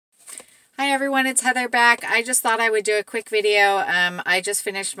Hi everyone, it's Heather back. I just thought I would do a quick video. I just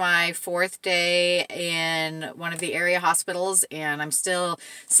finished my 4th day in one of the area hospitals and I'm still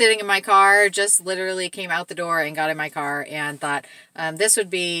sitting in my car. Just literally came out the door and got in my car and thought this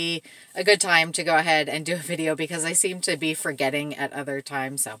would be a good time to go ahead and do a video because I seem to be forgetting at other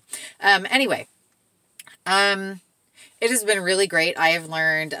times. So anyway, it has been really great. I have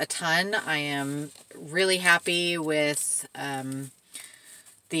learned a ton. I am really happy with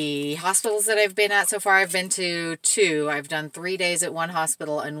the hospitals that I've been at so far. I've been to 2. I've done 3 days at one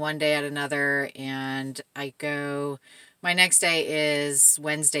hospital and 1 day at another. And my next day is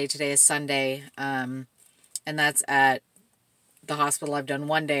Wednesday. Today is Sunday. And that's at the hospital I've done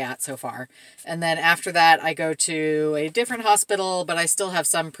 1 day at so far. And then after that, I go to a different hospital, but I still have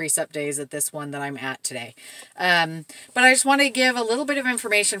some precept days at this one that I'm at today. But I just want to give a little bit of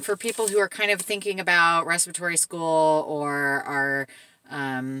information for people who are kind of thinking about respiratory school or are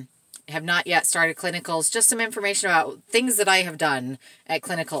have not yet started clinicals, just some information about things that I have done at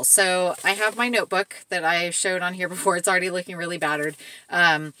clinicals. So I have my notebook that I showed on here before. It's already looking really battered.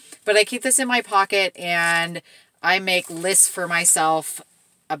 But I keep this in my pocket and I make lists for myself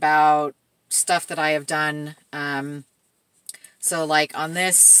about stuff that I have done. So like on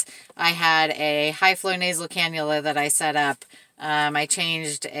this, I had a high flow nasal cannula that I set up. I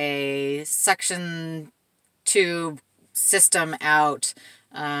changed a suction tube system out.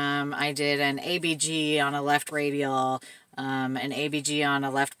 I did an ABG on a left radial, an ABG on a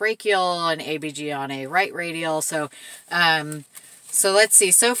left brachial, an ABG on a right radial. So let's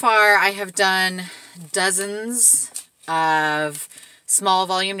see. So far, I have done dozens of small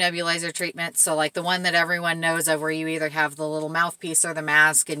volume nebulizer treatments. So like the one that everyone knows of where you either have the little mouthpiece or the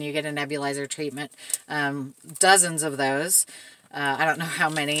mask and you get a nebulizer treatment. Dozens of those. I don't know how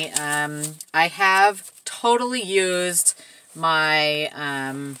many. I have totally used my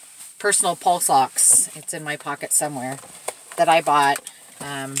personal pulse ox. It's in my pocket somewhere that I bought.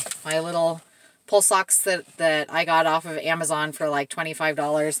 My little pulse ox that I got off of Amazon for like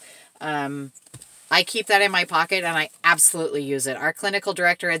 $25. I keep that in my pocket and I absolutely use it. Our clinical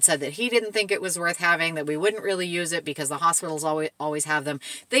director had said that he didn't think it was worth having, that we wouldn't really use it because the hospitals always have them.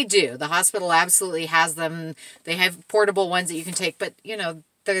 They do. The hospital absolutely has them. They have portable ones that you can take, but you know,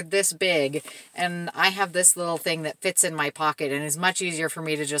 they're this big and I have this little thing that fits in my pocket and is much easier for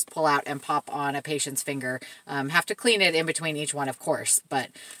me to just pull out and pop on a patient's finger. Have to clean it in between each one, of course, but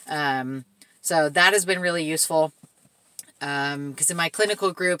so that has been really useful. Because in my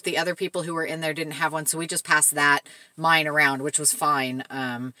clinical group, the other people who were in there didn't have one, so we just passed mine around, which was fine.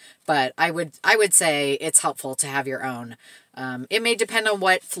 But I would say it's helpful to have your own. It may depend on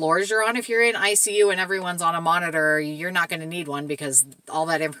what floors you're on. If you're in ICU and everyone's on a monitor, you're not going to need one because all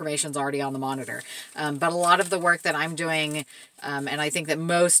that information's already on the monitor. But a lot of the work that I'm doing, and I think that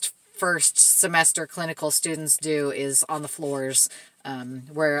most first semester clinical students do, is on the floors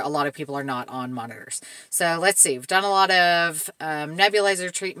where a lot of people are not on monitors. So let's see, we've done a lot of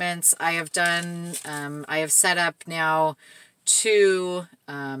nebulizer treatments. I have set up now 2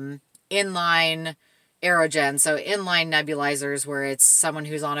 inline aerogen, so inline nebulizers where it's someone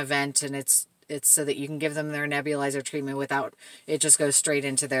who's on a vent and it's so that you can give them their nebulizer treatment without it just goes straight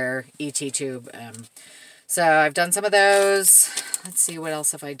into their ET tube. So I've done some of those. Let's see, what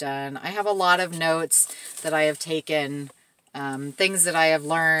else have I done? I have a lot of notes that I have taken, things that I have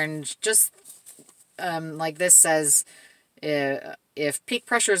learned. Just like this says, if peak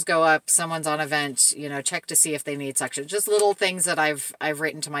pressures go up, someone's on a vent, you know, check to see if they need suction. Just little things that I've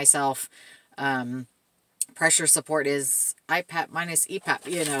written to myself. Pressure support is IPAP minus EPAP,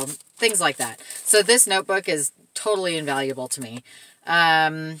 you know, things like that. So this notebook is totally invaluable to me.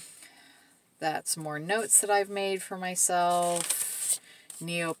 That's more notes that I've made for myself,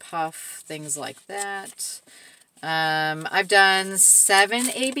 Neopuff, things like that. I've done 7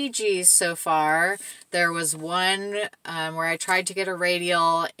 ABGs so far. There was one where I tried to get a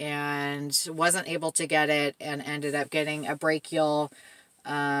radial and wasn't able to get it and ended up getting a brachial.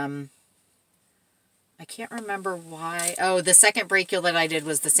 I can't remember why. Oh, the second brachial that I did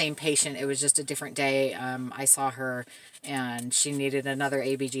was the same patient. It was just a different day. I saw her and she needed another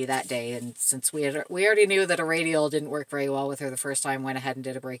ABG that day. And since we already knew that a radial didn't work very well with her the first time, went ahead and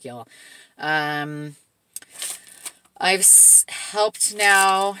did a brachial. I've helped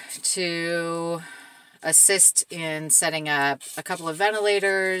now to assist in setting up a couple of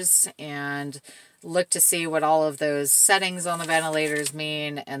ventilators and look to see what all of those settings on the ventilators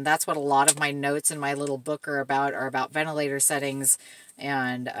mean. And that's what a lot of my notes in my little book are about ventilator settings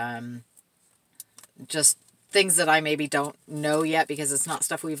and just things that I maybe don't know yet because it's not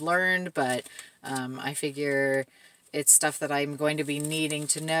stuff we've learned, but I figure it's stuff that I'm going to be needing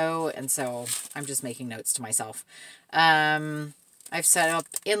to know, and so I'm just making notes to myself. I've set up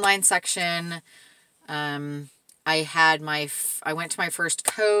inline section. I went to my first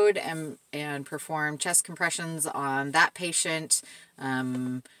code and performed chest compressions on that patient,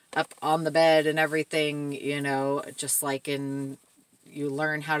 up on the bed and everything, you know, just like you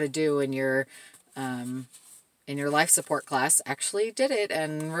learn how to do in your life support class. Actually did it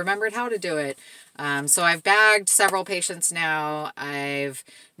and remembered how to do it. So I've bagged several patients now. I've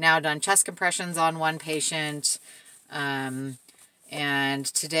now done chest compressions on one patient. And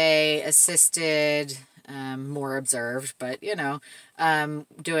today assisted, more observed, but you know,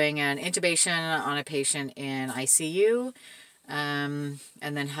 doing an intubation on a patient in ICU, and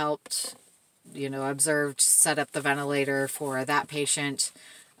then helped, you know, observed, set up the ventilator for that patient.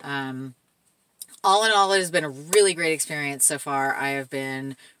 All in all, it has been a really great experience so far. I have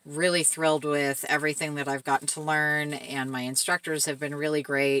been really thrilled with everything that I've gotten to learn, and my instructors have been really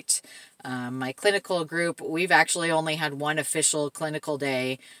great. My clinical group, we've actually only had one official clinical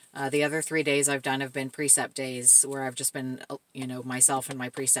day. The other 3 days I've done have been precept days where I've just been, you know, myself and my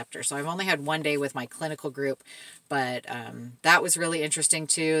preceptor. So I've only had one day with my clinical group, but that was really interesting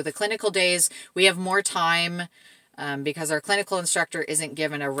too. The clinical days, we have more time. Because our clinical instructor isn't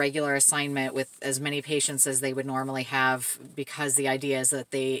given a regular assignment with as many patients as they would normally have, because the idea is that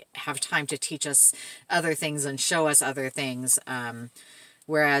they have time to teach us other things and show us other things.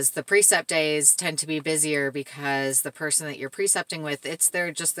 Whereas the precept days tend to be busier because the person that you're precepting with, it's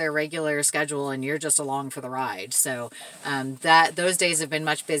just their regular schedule and you're just along for the ride. So those days have been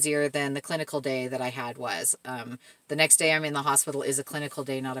much busier than the clinical day that I had was. The next day I'm in the hospital is a clinical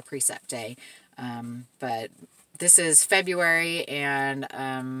day, not a precept day. But this is February, and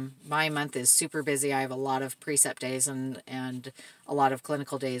my month is super busy. I have a lot of precept days and a lot of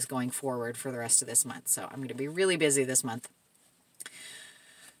clinical days going forward for the rest of this month. So I'm going to be really busy this month.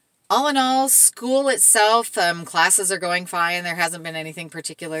 All in all, school itself, classes are going fine. There hasn't been anything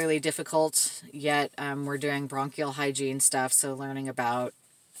particularly difficult yet. We're doing bronchial hygiene stuff, so learning about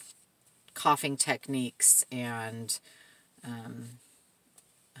coughing techniques and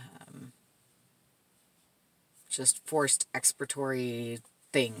just forced expiratory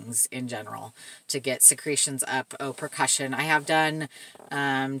things in general to get secretions up. Oh, percussion. I have done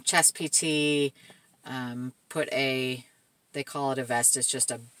chest PT, they call it a vest. It's just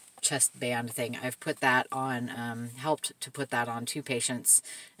a chest band thing. I've put that on, helped to put that on 2 patients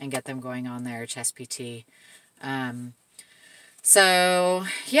and get them going on their chest PT. So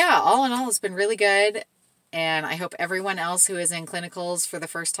yeah, all in all, it's been really good. And I hope everyone else who is in clinicals for the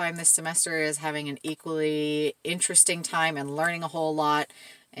first time this semester is having an equally interesting time and learning a whole lot.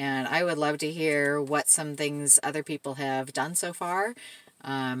 And I would love to hear what some things other people have done so far.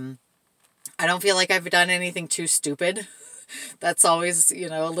 I don't feel like I've done anything too stupid. That's always, you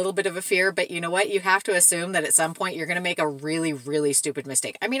know, a little bit of a fear. But you know what? You have to assume that at some point you're going to make a really, really stupid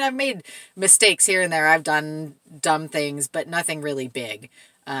mistake. I mean, I've made mistakes here and there. I've done dumb things, but nothing really big.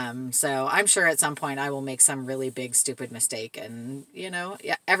 So I'm sure at some point I will make some really big, stupid mistake, and you know,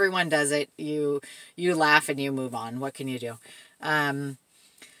 yeah, everyone does it. You laugh and you move on. What can you do?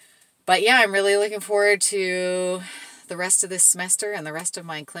 But yeah, I'm really looking forward to the rest of this semester and the rest of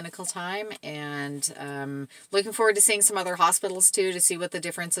my clinical time, and looking forward to seeing some other hospitals too, to see what the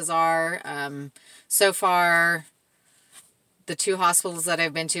differences are. So far, the 2 hospitals that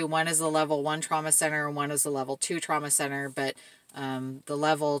I've been to, one is the level 1 trauma center and one is the level 2 trauma center, but the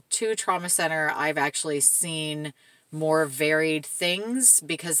level 2 trauma center, I've actually seen more varied things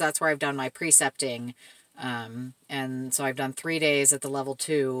because that's where I've done my precepting. And so I've done 3 days at the level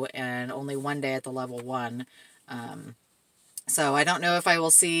 2 and only 1 day at the level 1. So I don't know if I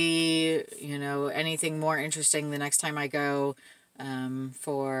will see, you know, anything more interesting the next time I go,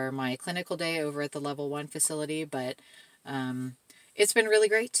 for my clinical day over at the level 1 facility, but, it's been really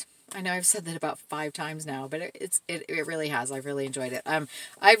great. I know I've said that about 5 times now, but it really has. I've really enjoyed it.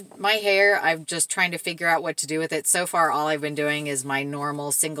 My hair, I'm just trying to figure out what to do with it. So far, all I've been doing is my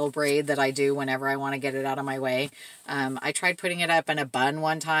normal single braid that I do whenever I want to get it out of my way. I tried putting it up in a bun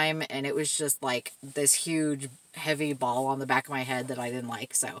one time, and it was just like this huge, heavy ball on the back of my head that I didn't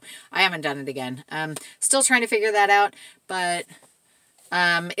like. So I haven't done it again. Still trying to figure that out, but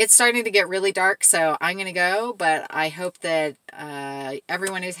it's starting to get really dark, so I'm going to go, but I hope that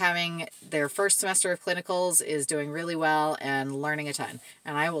everyone who's having their first semester of clinicals is doing really well and learning a ton.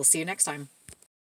 And I will see you next time.